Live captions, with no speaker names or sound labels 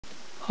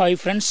Hi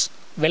friends,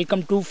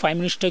 welcome to 5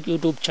 Minutes Tech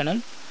YouTube channel.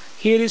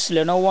 Here is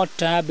Lenovo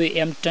Tab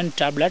M10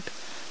 tablet.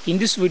 In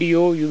this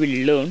video you will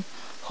learn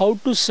how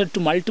to set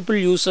multiple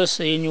users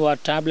in your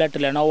tablet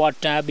Lenovo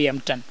Tab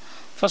M10.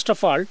 First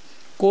of all,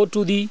 go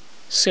to the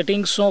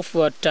settings of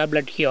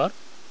tablet here.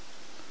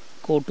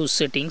 Go to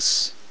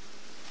settings.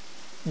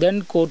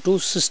 Then go to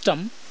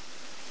system.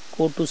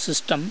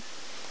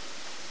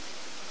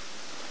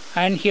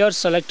 And here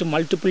select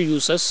multiple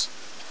users.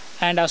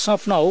 And as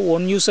of now,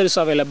 one user is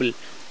available.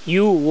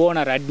 You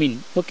owner admin.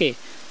 Okay,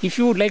 if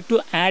you would like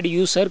to add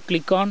user,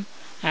 click on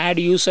add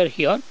user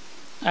here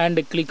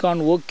and click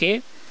on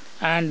OK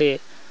and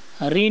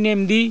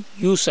rename the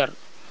user.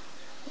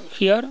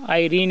 Here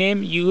I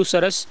rename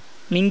user as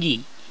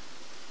Mingy.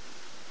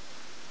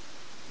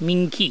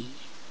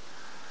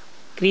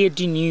 Create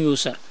a new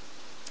user.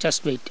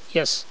 Just wait.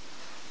 Yes,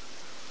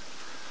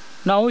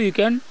 now you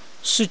can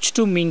switch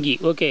to Mingy.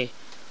 Okay,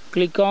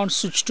 click on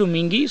switch to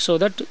Mingy so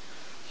that it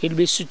will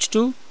be switched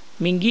to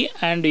Mingy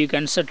and you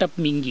can set up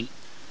Mingy.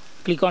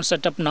 Click on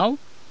setup now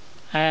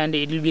and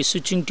it will be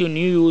switching to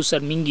new user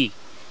Mingy.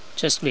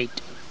 Just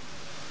wait.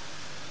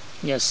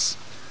 Yes.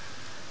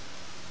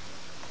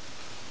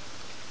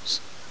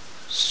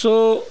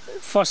 So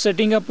for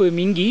setting up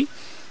Mingy,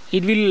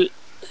 it will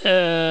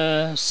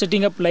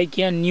setting up like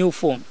a new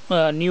phone,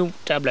 new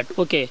tablet.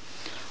 Okay.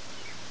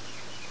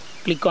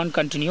 Click on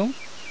continue.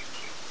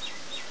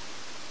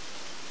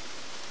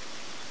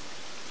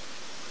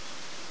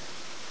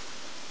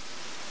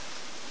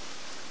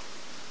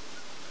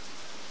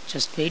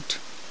 Just wait.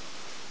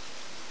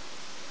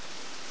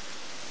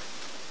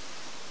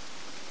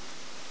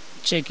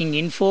 Checking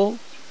info.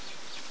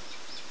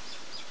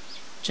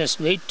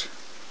 Just wait.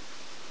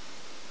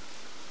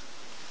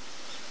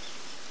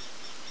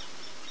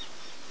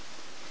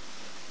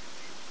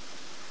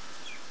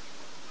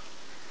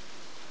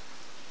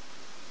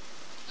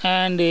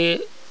 And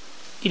it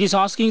is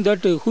asking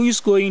that who is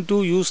going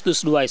to use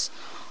this device,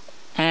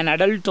 an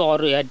adult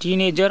or a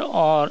teenager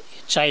or a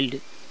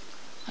child.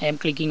 I am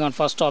clicking on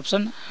first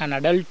option, an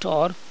adult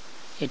or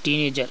a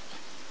teenager.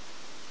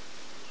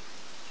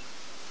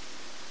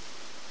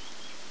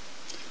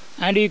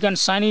 And you can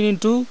sign in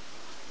into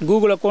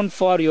Google account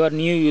for your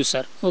new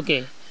user.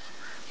 Okay,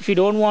 if you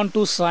don't want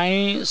to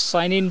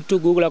sign in to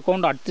Google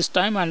account at this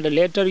time and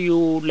later you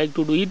would like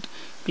to do it,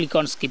 click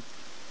on skip.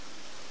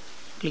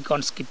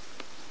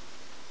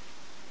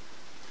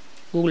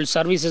 Google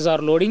services are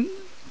loading.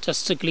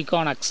 Just click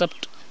on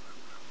accept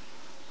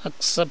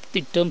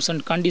the terms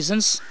and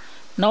conditions.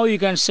 Now you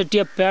can set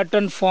a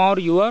pattern for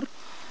your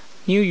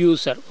new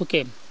user.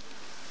 Okay,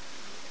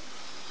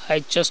 I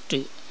just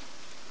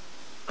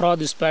draw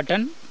this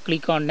pattern.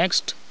 Click on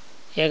next.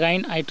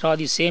 Again I draw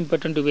the same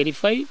pattern to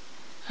verify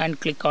and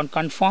click on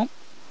confirm.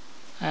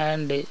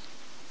 And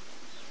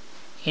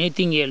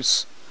anything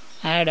else,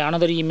 add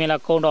another email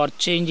account or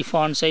change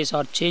font size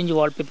or change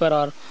wallpaper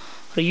or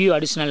review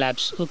additional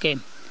apps. Okay,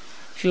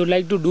 if you would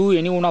like to do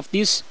any one of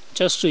these,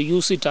 just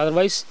use it.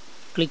 Otherwise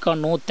click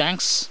on no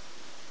thanks.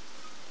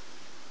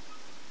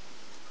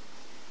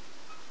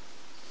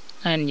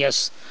 And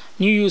yes,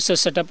 new user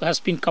setup has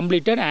been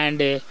completed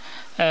and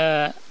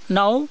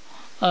now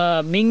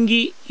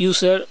Mingy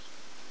user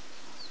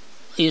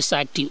is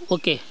active.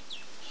 Okay,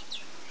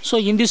 so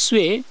in this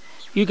way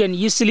you can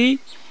easily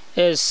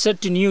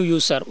set new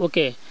user.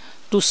 Okay,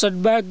 to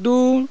set back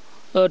to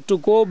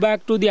go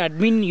back to the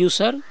admin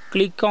user,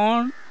 click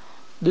on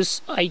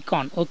this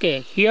icon.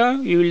 Okay, here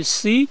you will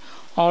see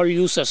all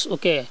users.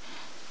 Okay,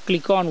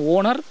 click on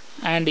owner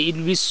and it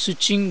will be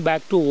switching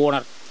back to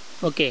owner.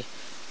 Okay,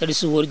 that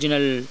is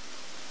original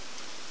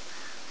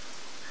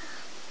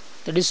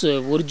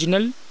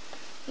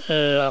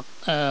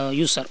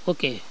user.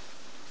 Okay,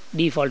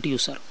 default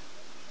user.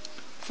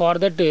 For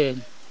that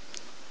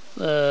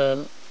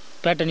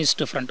pattern is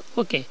different.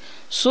 Okay,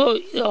 so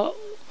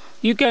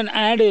you can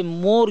add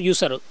more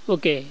user.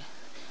 Okay,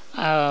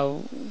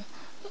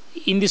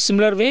 in this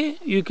similar way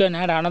you can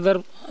add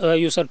another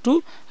user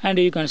too, and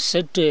you can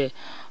set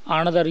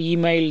another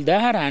email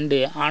there and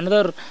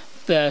another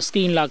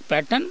screen lock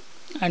pattern,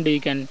 and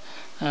you can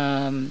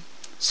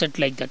set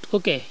like that.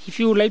 Okay, if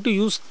you would like to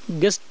use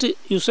guest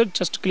user,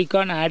 just click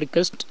on add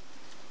guest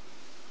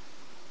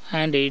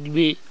and it will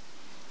be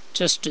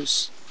just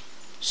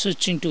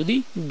switching to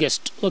the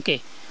guest.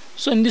 Okay,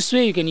 so in this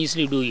way you can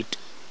easily do it.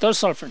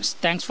 That's all friends.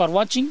 Thanks for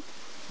watching.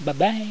 Bye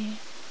bye.